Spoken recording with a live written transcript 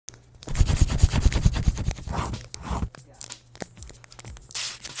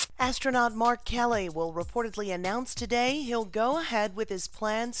Astronaut Mark Kelly will reportedly announce today he'll go ahead with his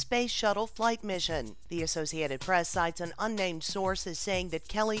planned Space Shuttle flight mission. The Associated Press cites an unnamed source as saying that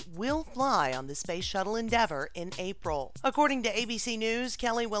Kelly will fly on the Space Shuttle Endeavour in April. According to ABC News,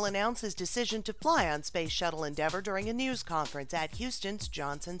 Kelly will announce his decision to fly on Space Shuttle Endeavour during a news conference at Houston's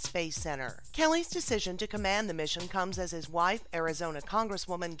Johnson Space Center. Kelly's decision to command the mission comes as his wife, Arizona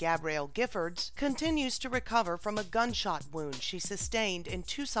Congresswoman Gabrielle Giffords, continues to recover from a gunshot wound she sustained in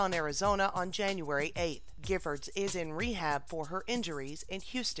Tucson, Arizona on January 8th. Giffords is in rehab for her injuries in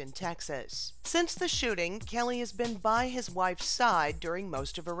Houston, Texas. Since the shooting, Kelly has been by his wife's side during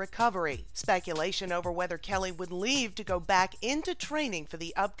most of her recovery. Speculation over whether Kelly would leave to go back into training for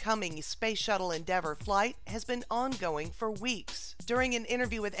the upcoming Space Shuttle Endeavour flight has been ongoing for weeks. During an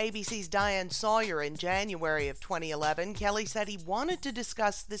interview with ABC's Diane Sawyer in January of 2011, Kelly said he wanted to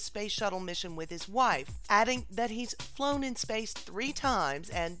discuss the Space Shuttle mission with his wife, adding that he's flown in space 3 times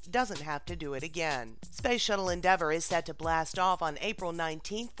and doesn't have to do it again. Space Shuttle Endeavour is set to blast off on April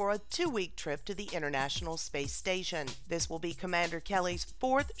 19th for a 2-week trip to the International Space Station. This will be Commander Kelly's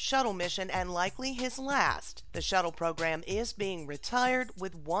 4th shuttle mission and likely his last. The shuttle program is being retired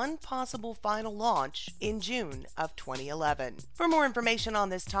with one possible final launch in June of 2011. For more information on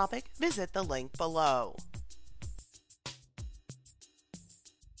this topic, visit the link below.